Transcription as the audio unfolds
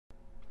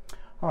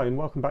Hi and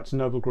welcome back to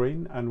Noble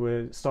Green, and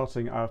we're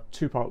starting our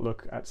two-part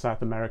look at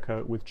South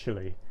America with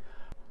Chile.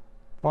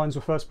 Vines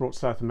were first brought to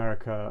South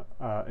America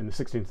in the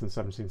 16th and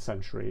 17th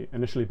century,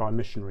 initially by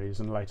missionaries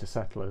and later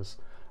settlers,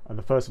 and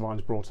the first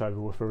vines brought over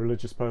were for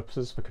religious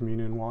purposes, for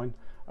communion wine,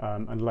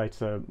 and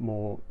later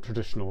more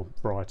traditional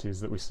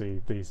varieties that we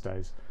see these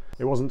days.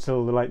 It wasn't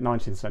until the late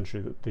 19th century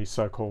that the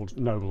so-called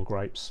noble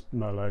grapes,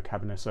 Merlot,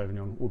 Cabernet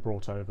Sauvignon, were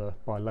brought over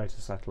by later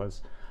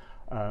settlers.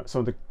 Some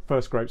of the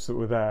first grapes that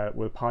were there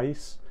were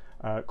Pais,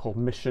 called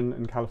Mission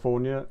in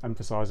California,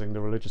 emphasising the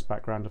religious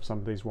background of some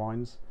of these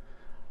wines.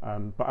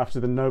 But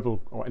after the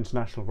noble or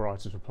international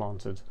varieties were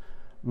planted,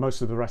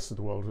 most of the rest of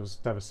the world was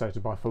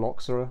devastated by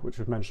Phylloxera, which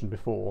we've mentioned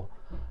before.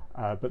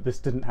 But this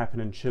didn't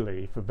happen in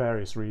Chile for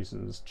various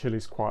reasons.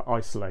 Chile's quite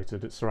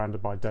isolated, it's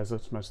surrounded by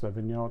desert, most of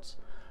their vineyards.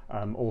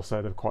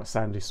 Also, they're quite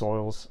sandy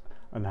soils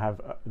and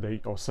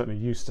they certainly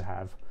used to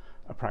have,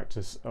 a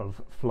practice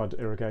of flood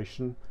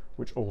irrigation,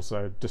 which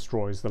also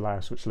destroys the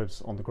louse which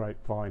lives on the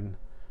grapevine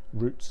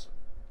roots.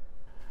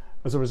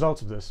 As a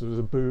result of this, there was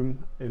a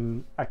boom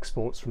in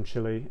exports from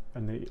Chile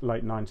in the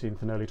late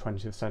 19th and early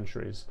 20th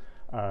centuries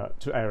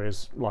to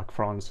areas like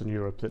France and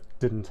Europe that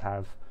didn't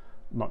have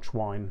much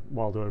wine,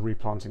 while they were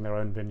replanting their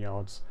own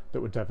vineyards that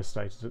were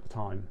devastated at the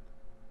time.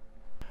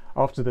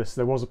 After this,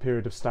 there was a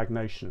period of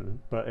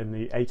stagnation, but in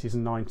the 80s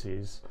and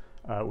 90s,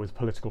 with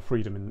political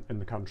freedom in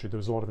the country, there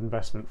was a lot of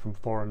investment from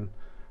foreign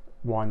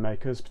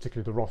winemakers,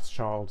 particularly the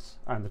Rothschilds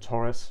and the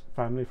Torres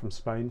family from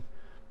Spain,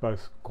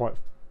 both quite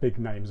big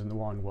names in the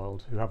wine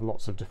world who have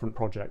lots of different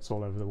projects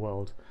all over the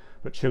world,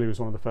 but Chile was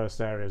one of the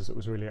first areas that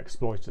was really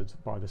exploited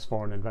by this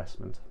foreign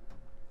investment.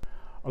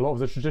 A lot of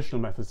the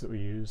traditional methods that we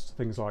used,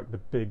 things like the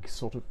big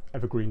sort of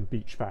evergreen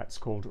beech vats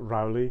called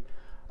Rauli,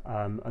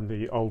 and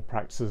the old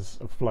practices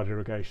of flood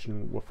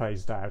irrigation were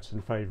phased out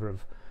in favour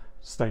of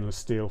stainless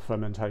steel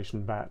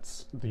fermentation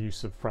vats, the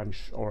use of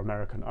French or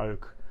American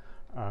oak,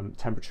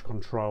 temperature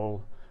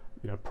control,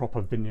 proper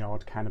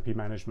vineyard canopy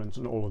management,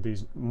 and all of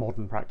these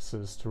modern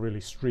practices to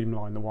really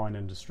streamline the wine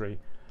industry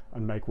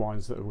and make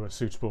wines that were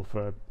suitable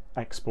for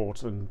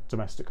export and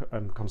domestic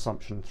and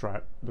consumption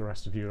throughout the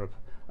rest of Europe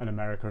and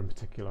America in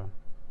particular.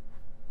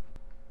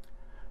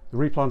 The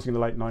replanting in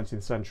the late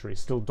 19th century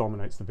still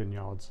dominates the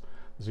vineyards.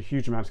 There's a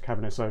huge amount of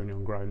Cabernet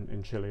Sauvignon grown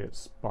in Chile.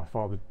 It's by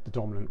far the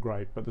dominant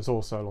grape, but there's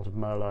also a lot of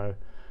Merlot,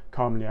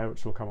 Carmenere,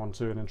 which we'll come on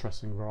to, an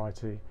interesting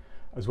variety,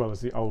 as well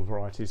as the old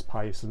varieties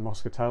Pais and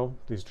Moscatel,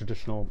 these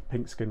traditional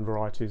pink skin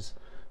varieties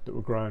that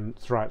were grown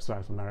throughout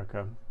South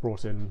America,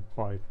 brought in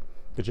by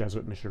the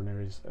Jesuit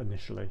missionaries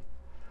initially.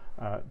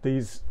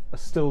 These are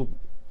still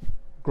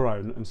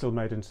grown and still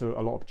made into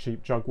a lot of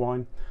cheap jug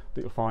wine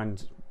that you'll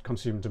find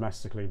consumed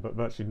domestically, but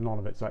virtually none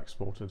of it's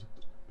exported,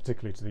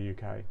 particularly to the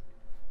UK.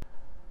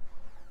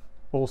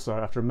 Also,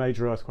 after a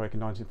major earthquake in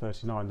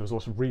 1939, there was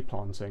also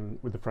replanting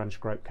with the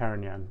French grape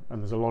Carignan,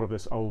 and there's a lot of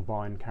this old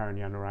vine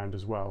Carignan around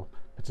as well,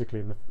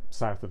 particularly in the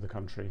south of the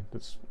country.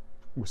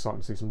 We're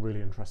starting to see some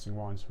really interesting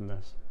wines from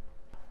this.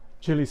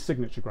 Chile's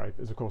signature grape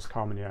is of course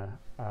Carmenere.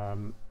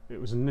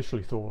 It was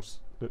initially thought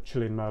that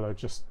Chilean Merlot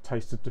just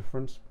tasted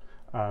different,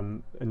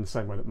 in the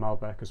same way that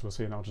Malbec, as we'll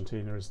see in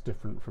Argentina, is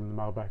different from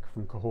the Malbec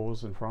from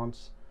Cahors in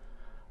France.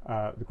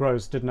 The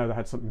growers did know they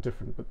had something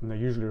different, but they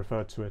usually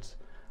referred to it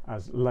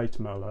as late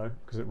Merlot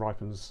because it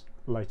ripens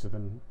later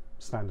than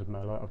standard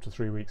Merlot, up to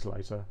 3 weeks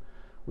later,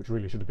 which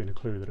really should have been a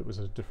clue that it was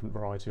a different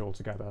variety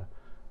altogether.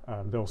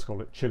 They also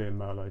call it Chilean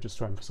Merlot just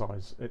to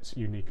emphasise its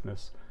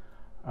uniqueness.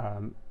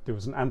 There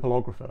was an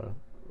ampelographer,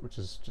 which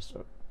is just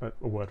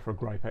a word for a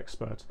grape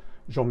expert,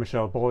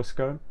 Jean-Michel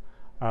Boisco,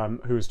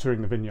 who was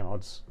touring the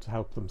vineyards to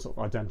help them sort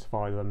of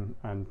identify them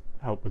and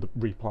help with the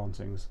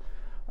replantings.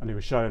 And he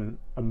was shown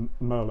a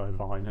Merlot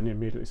vine and he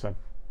immediately said,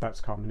 "That's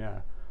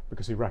Carmenere,"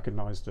 because he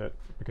recognised it,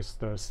 because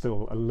there's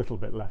still a little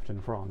bit left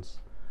in France.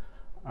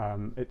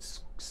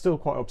 It's still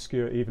quite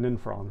obscure even in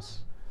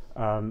France.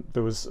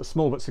 There was a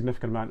small but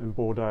significant amount in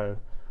Bordeaux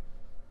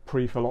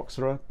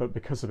pre-Phylloxera, but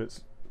because of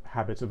its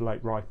habit of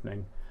late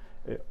ripening,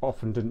 it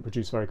often didn't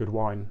produce very good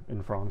wine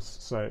in France,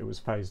 so it was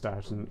phased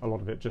out and a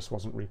lot of it just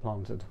wasn't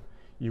replanted.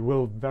 You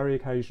will very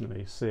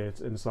occasionally see it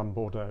in some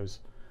Bordeaux's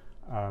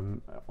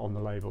on the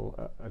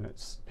label, and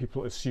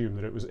people assume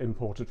that it was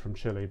imported from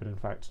Chile, but in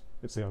fact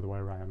it's the other way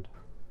around.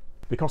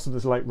 Because of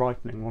this late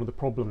ripening, one of the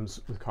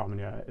problems with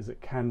Carmenere is it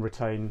can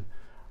retain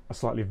a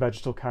slightly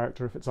vegetal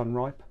character if it's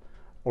unripe,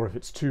 or if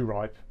it's too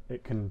ripe,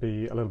 it can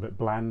be a little bit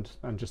bland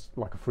and just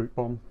like a fruit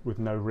bomb with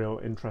no real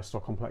interest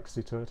or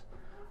complexity to it.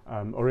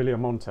 Aurelio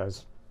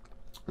Montes,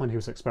 when he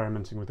was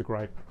experimenting with the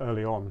grape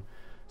early on,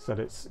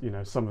 said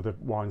some of the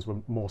wines were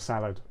more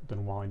salad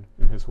than wine,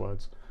 in his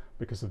words,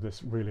 because of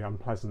this really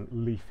unpleasant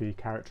leafy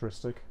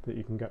characteristic that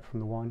you can get from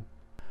the wine.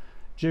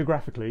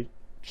 Geographically,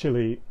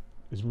 Chile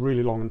is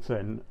really long and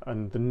thin,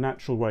 and the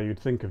natural way you'd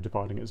think of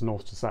dividing it is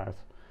north to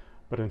south,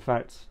 but in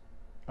fact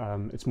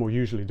it's more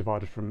usually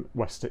divided from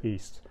west to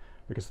east,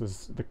 because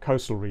there's the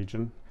coastal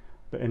region,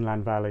 the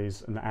inland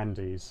valleys and the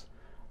Andes,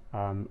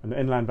 and the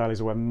inland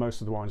valleys are where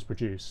most of the wine's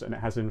produced, and it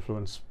has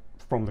influence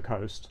from the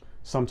coast,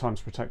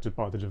 sometimes protected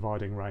by the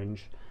dividing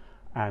range,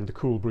 and the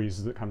cool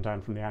breezes that come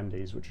down from the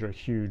Andes, which are a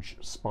huge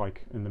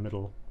spike in the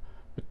middle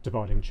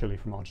dividing Chile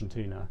from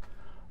Argentina.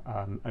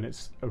 And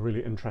it's a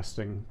really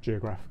interesting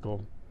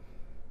geographical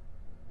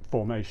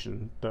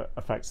formation that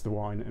affects the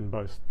wine in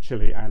both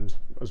Chile and,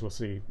 as we'll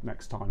see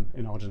next time,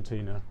 in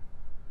Argentina.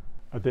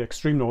 At the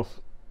extreme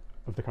north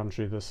of the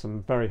country, there's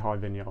some very high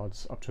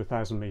vineyards up to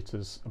 1,000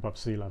 metres above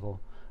sea level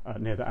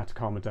near the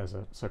Atacama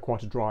Desert, so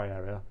quite a dry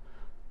area.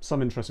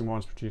 Some interesting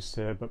wines produced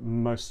here, but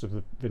most of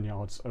the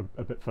vineyards are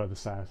a bit further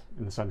south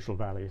in the central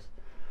valleys.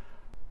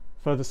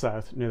 Further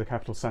south, near the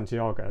capital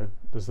Santiago,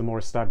 there's the more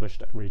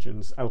established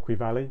regions, Elqui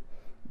Valley,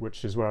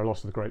 which is where a lot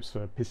of the grapes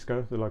for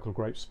Pisco, the local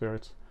grape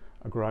spirit,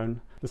 are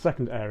grown. The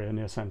second area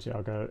near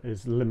Santiago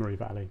is Limeri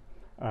Valley.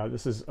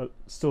 This is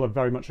still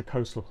very much a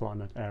coastal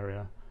climate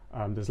area.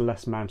 There's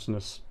less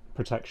mountainous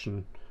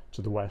protection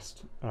to the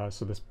west,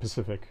 so there's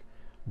Pacific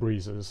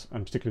breezes,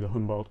 and particularly the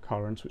Humboldt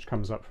Current, which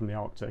comes up from the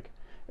Arctic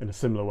in a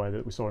similar way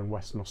that we saw in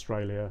Western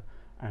Australia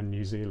and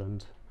New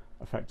Zealand,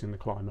 affecting the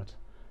climate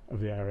of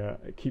the area.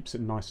 It keeps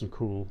it nice and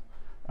cool,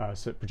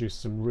 so it produces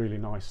some really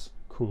nice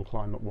cool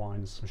climate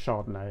wines, some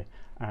Chardonnay,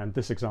 and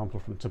this example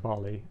from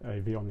Tabali, a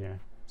Viognier.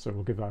 So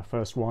we'll give our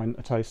first wine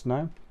a taste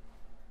now.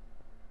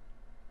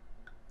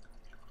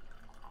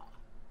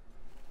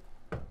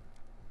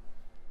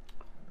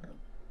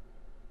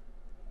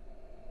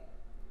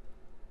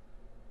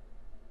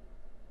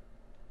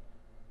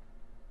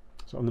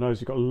 So on the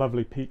nose you've got a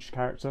lovely peach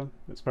character.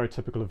 It's very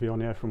typical of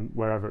Viognier from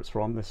wherever it's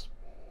from.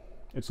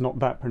 It's not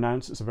that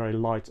pronounced, it's a very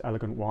light,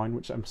 elegant wine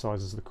which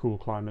emphasises the cool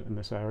climate in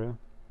this area.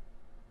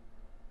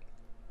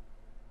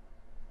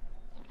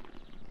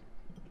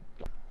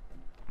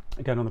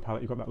 Again, on the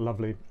palate you've got that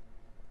lovely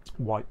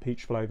white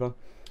peach flavour, a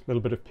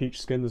little bit of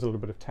peach skin, there's a little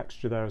bit of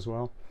texture there as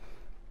well.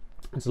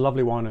 It's a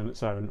lovely wine on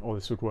its own, or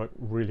this would work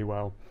really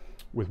well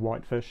with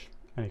whitefish,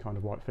 any kind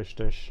of whitefish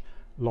dish,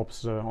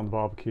 lobster on the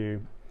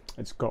barbecue.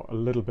 It's got a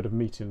little bit of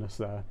meatiness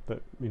there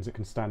that means it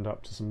can stand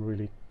up to some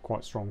really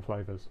quite strong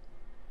flavours.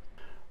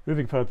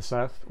 Moving further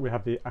south, we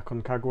have the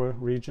Aconcagua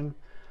region,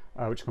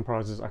 which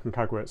comprises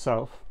Aconcagua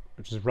itself,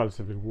 which is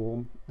relatively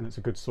warm, and it's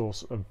a good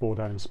source of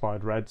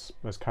Bordeaux-inspired reds.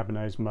 There's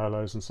Cabernets,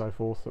 Merlots and so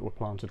forth that were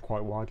planted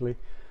quite widely.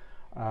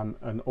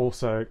 And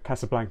also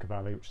Casablanca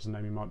Valley, which is a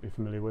name you might be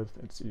familiar with.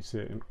 You see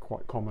it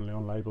quite commonly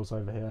on labels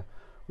over here,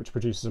 which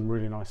produces some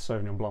really nice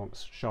Sauvignon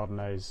Blancs,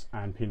 Chardonnays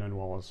and Pinot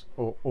Noirs,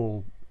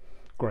 all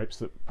grapes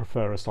that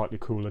prefer a slightly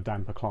cooler,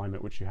 damper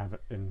climate, which you have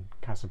in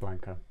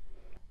Casablanca.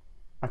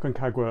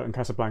 Aconcagua and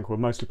Casablanca were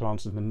mostly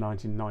planted in the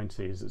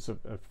 1990s. It's a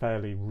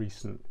fairly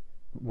recent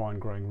wine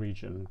growing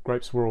region.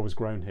 Grapes were always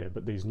grown here,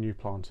 but these new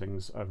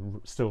plantings are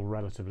still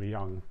relatively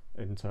young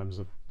in terms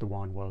of the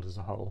wine world as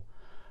a whole.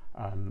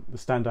 The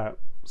standout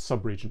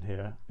sub-region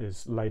here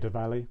is Lleida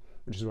Valley,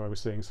 which is where we're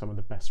seeing some of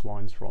the best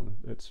wines from.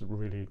 It's a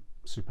really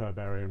superb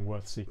area and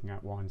worth seeking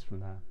out wines from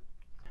there.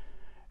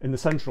 In the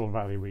Central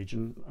Valley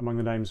region, among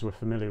the names we're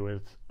familiar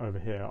with over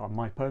here are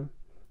Maipo.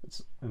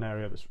 It's an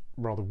area that's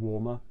rather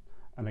warmer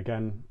and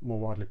again more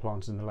widely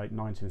planted in the late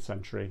 19th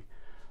century,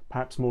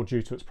 perhaps more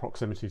due to its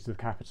proximity to the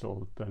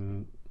capital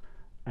than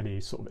any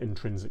sort of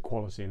intrinsic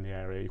quality in the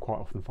area. You quite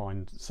often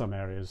find some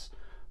areas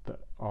that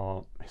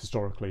are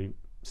historically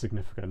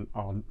significant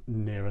are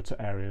nearer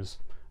to areas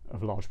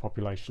of large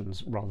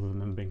populations rather than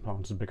them being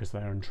planted because they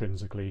are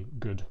intrinsically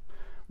good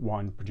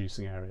wine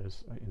producing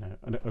areas.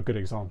 A good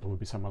example would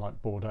be somewhere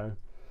like Bordeaux,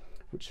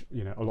 which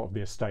a lot of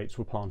the estates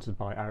were planted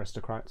by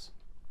aristocrats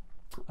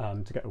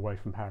to get away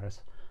from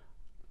Paris.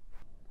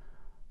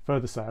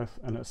 Further south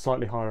and at a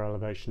slightly higher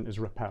elevation is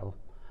Rapel.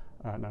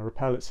 Now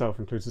Rapel itself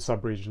includes the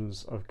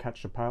sub-regions of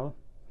Cachapal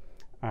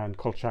and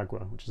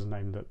Colchagua, which is a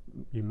name that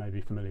you may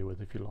be familiar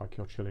with if you like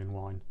your Chilean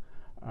wine.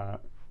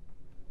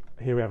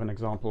 Here we have an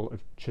example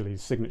of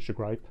Chile's signature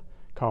grape,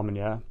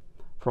 Carmenere,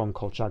 from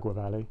Colchagua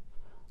Valley,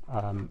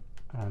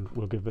 and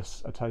we'll give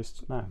this a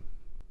taste now.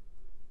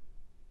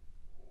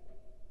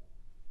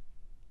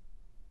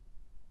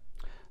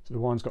 So the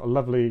wine's got a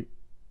lovely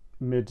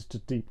mid to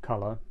deep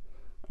colour,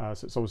 so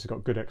it's obviously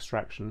got good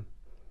extraction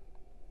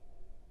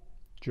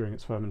during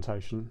its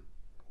fermentation.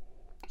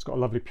 It's got a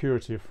lovely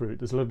purity of fruit.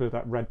 There's a little bit of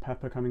that red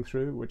pepper coming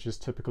through, which is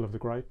typical of the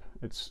grape.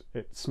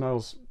 It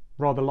smells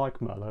rather like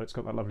Merlot. It's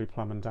got that lovely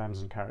plum and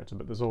damson character,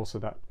 but there's also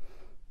that,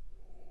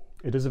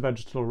 it is a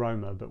vegetal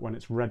aroma, but when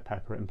it's red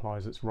pepper it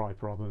implies it's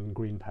ripe rather than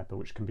green pepper,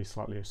 which can be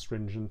slightly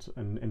astringent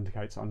and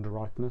indicates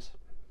underripeness.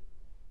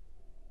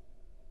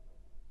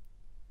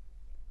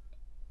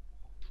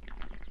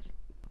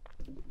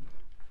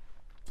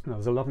 Now,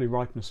 there's a lovely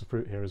ripeness of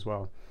fruit here as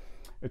well.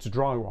 It's a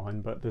dry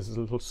wine, but there's a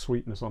little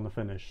sweetness on the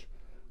finish,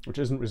 which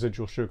isn't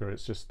residual sugar,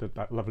 it's just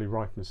that lovely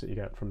ripeness that you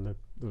get from the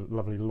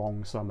lovely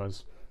long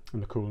summers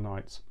and the cool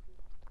nights.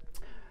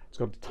 It's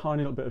got a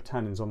tiny little bit of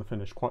tannins on the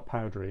finish, quite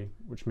powdery,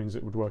 which means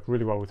it would work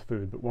really well with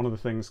food. But one of the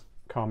things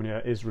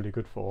Carmenere is really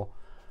good for,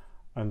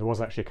 and there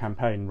was actually a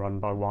campaign run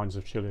by Wines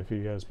of Chile a few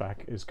years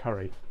back, is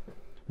curry.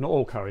 Not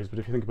all curries, but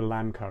if you think of a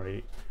lamb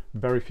curry,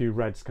 very few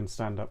reds can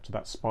stand up to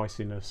that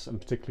spiciness, and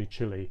particularly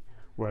chili,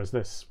 whereas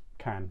this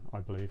can, I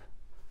believe.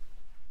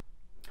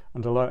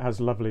 And although it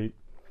has lovely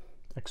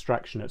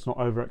extraction. It's not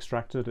over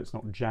extracted, it's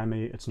not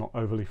jammy, it's not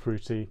overly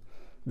fruity.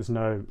 There's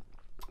no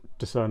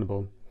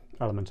discernible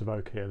element of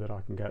oak here that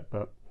I can get,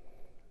 but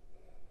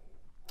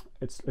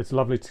it's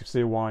lovely to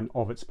see a wine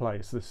of its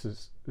place.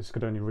 This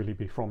could only really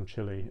be from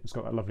Chile. It's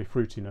got that lovely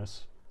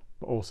fruitiness,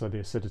 but also the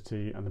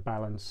acidity and the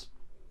balance,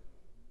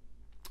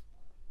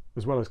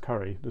 as well as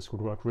curry. This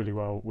would work really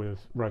well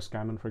with roast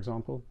gammon, for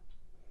example.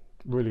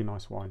 Really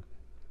nice wine.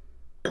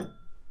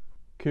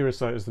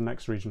 Curacao is the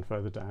next region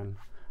further down.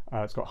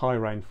 It's got high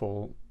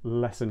rainfall,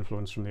 less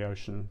influence from the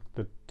ocean.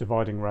 The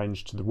dividing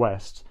range to the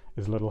west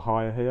is a little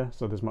higher here,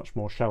 so there's much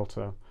more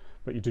shelter,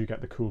 but you do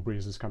get the cool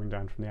breezes coming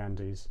down from the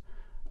Andes,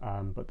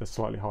 but there's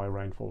slightly higher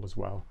rainfall as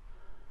well.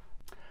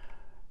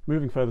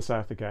 Moving further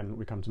south again,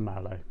 we come to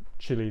Maule,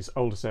 Chile's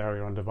oldest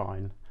area under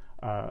vine.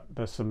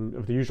 There's some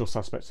of the usual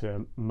suspects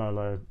here: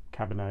 Merlot,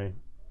 Cabernet,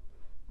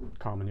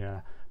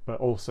 Carmenere, but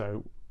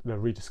also they're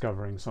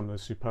rediscovering some of the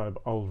superb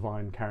old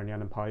vine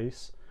Carignan and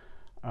Pais,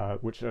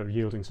 which are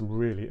yielding some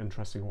really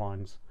interesting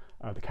wines.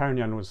 The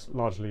Carignan was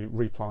largely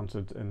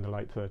replanted in the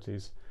late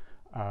 30s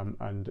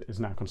and is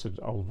now considered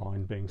old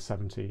vine, being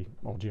 70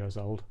 odd years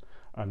old.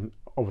 And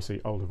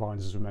obviously older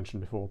vines, as we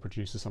mentioned before,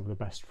 produces some of the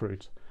best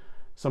fruit.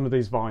 Some of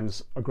these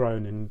vines are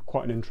grown in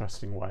quite an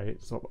interesting way,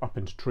 sort of up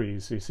into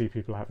trees, so you see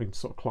people having to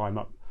sort of climb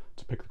up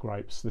to pick the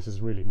grapes. This is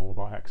really more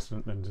by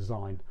accident than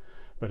design,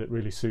 but it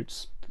really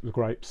suits the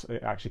grapes.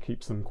 It actually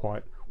keeps them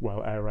quite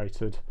well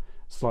aerated,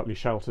 slightly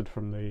sheltered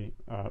from the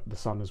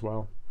sun as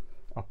well,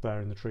 up there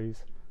in the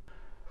trees.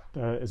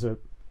 There is a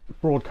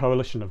broad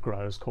coalition of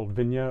growers called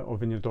Viña or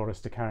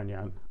Viñadores de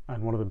Carignan,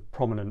 and one of the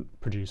prominent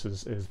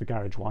producers is the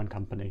Garage Wine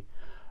Company.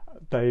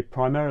 They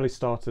primarily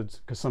started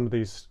because some of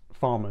these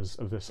farmers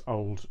of this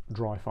old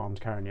dry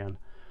farmed Carignan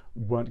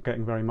weren't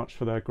getting very much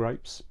for their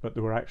grapes, but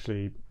they were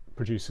actually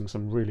producing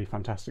some really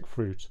fantastic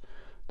fruit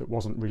that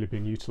wasn't really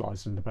being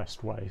utilised in the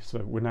best way. So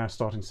we're now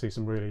starting to see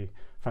some really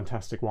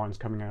fantastic wines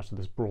coming out of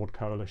this broad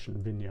coalition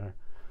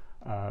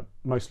Viña,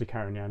 mostly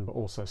Carignan, but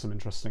also some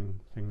interesting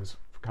things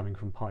coming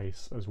from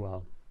Pais as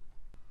well.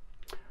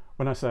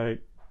 When I say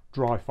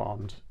dry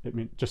farmed,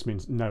 it just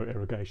means no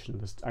irrigation.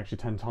 There's actually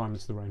 10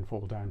 times the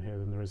rainfall down here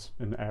than there is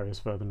in areas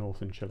further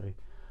north in Chile,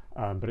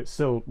 but it's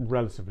still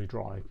relatively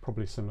dry,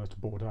 probably similar to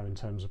Bordeaux in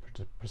terms of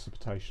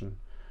precipitation,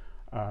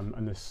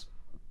 and this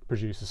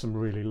produces some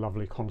really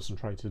lovely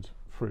concentrated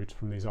fruit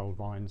from these old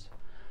vines.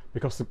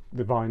 Because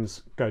the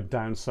vines go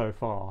down so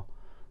far,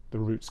 the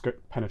roots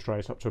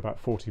penetrate up to about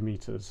 40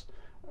 metres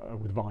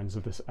with vines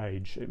of this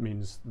age. It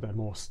means they're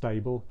more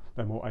stable,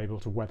 they're more able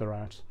to weather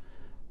out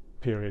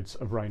periods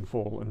of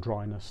rainfall and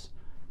dryness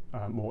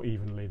more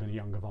evenly than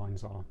younger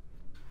vines are.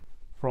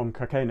 From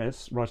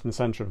Cauquenes, right in the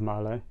centre of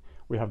Maule,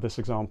 we have this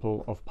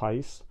example of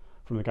Pais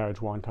from the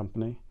Garage Wine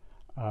Company.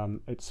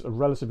 It's a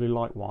relatively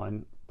light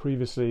wine.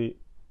 Previously,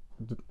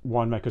 the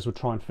winemakers would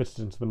try and fit it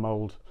into the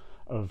mould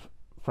of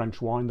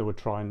French wine. They would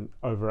try and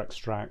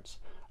over-extract,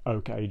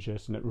 oak age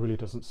it, and it really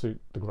doesn't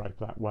suit the grape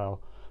that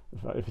well.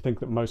 If you think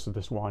that most of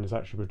this wine is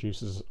actually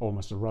produced as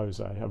almost a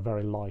rosé, a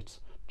very light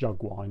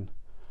jug wine,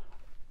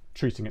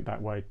 treating it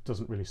that way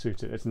doesn't really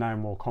suit it. It's now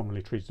more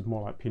commonly treated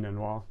more like Pinot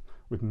Noir,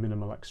 with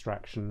minimal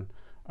extraction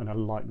and a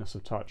lightness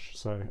of touch.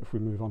 So if we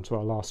move on to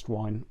our last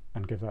wine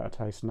and give that a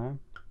taste now.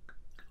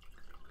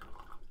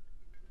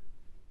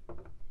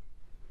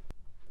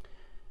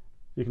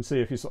 You can see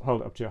if you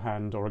hold it up to your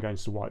hand or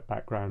against a white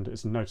background,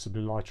 it's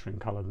noticeably lighter in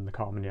colour than the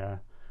Carmenere,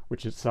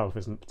 which itself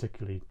isn't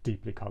particularly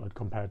deeply coloured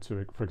compared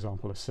to, for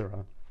example, a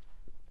Syrah.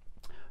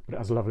 But it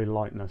has a lovely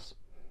lightness.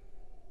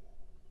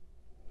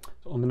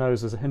 So on the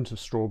nose there's a hint of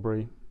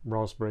strawberry,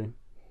 raspberry.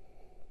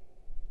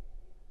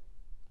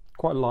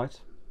 Quite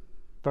light,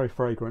 very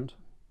fragrant.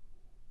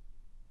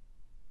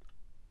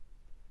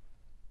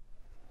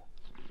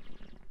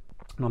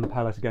 And on the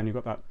palate again you've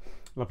got that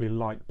lovely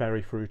light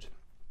berry fruit,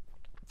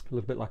 a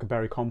little bit like a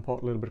berry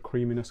compote, a little bit of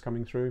creaminess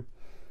coming through,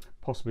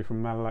 possibly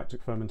from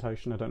malolactic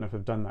fermentation. I don't know if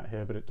I've done that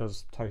here, but it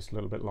does taste a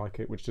little bit like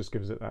it, which just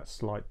gives it that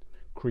slight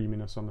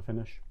creaminess on the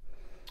finish.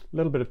 A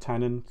little bit of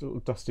tannin, little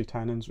dusty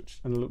tannins,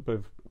 and a little bit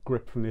of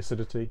grip from the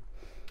acidity.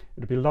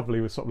 It'd be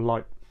lovely with sort of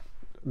light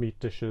meat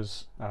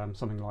dishes,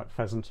 something like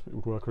pheasant it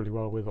would work really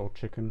well with, or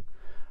chicken.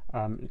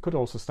 It could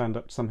also stand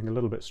up to something a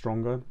little bit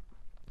stronger.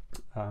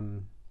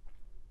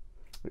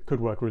 It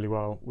could work really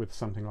well with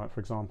something like, for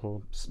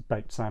example,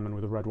 baked salmon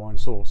with a red wine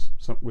sauce,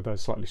 with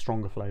those slightly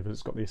stronger flavours.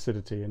 It's got the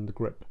acidity and the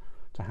grip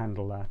to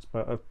handle that,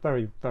 but a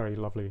very, very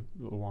lovely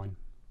little wine.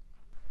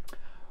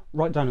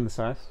 Right down in the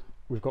south,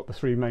 we've got the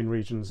three main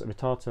regions of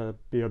Itata,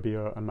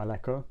 Biobío and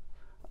Malleco.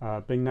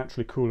 Being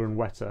naturally cooler and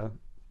wetter,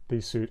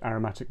 these suit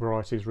aromatic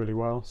varieties really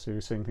well, so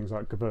you're seeing things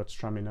like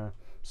Gewürztraminer,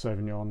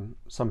 Sauvignon,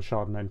 some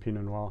Chardonnay and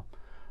Pinot Noir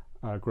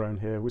grown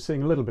here. We're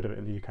seeing a little bit of it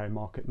in the UK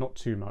market, not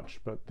too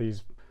much, but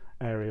these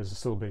areas are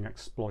still being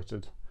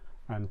exploited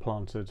and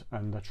planted,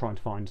 and they're trying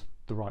to find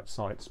the right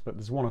sites, but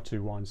there's one or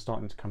two wines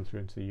starting to come through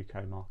into the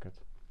UK market.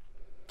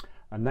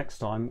 And next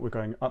time we're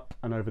going up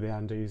and over the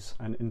Andes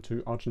and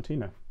into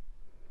Argentina.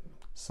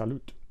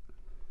 Salute!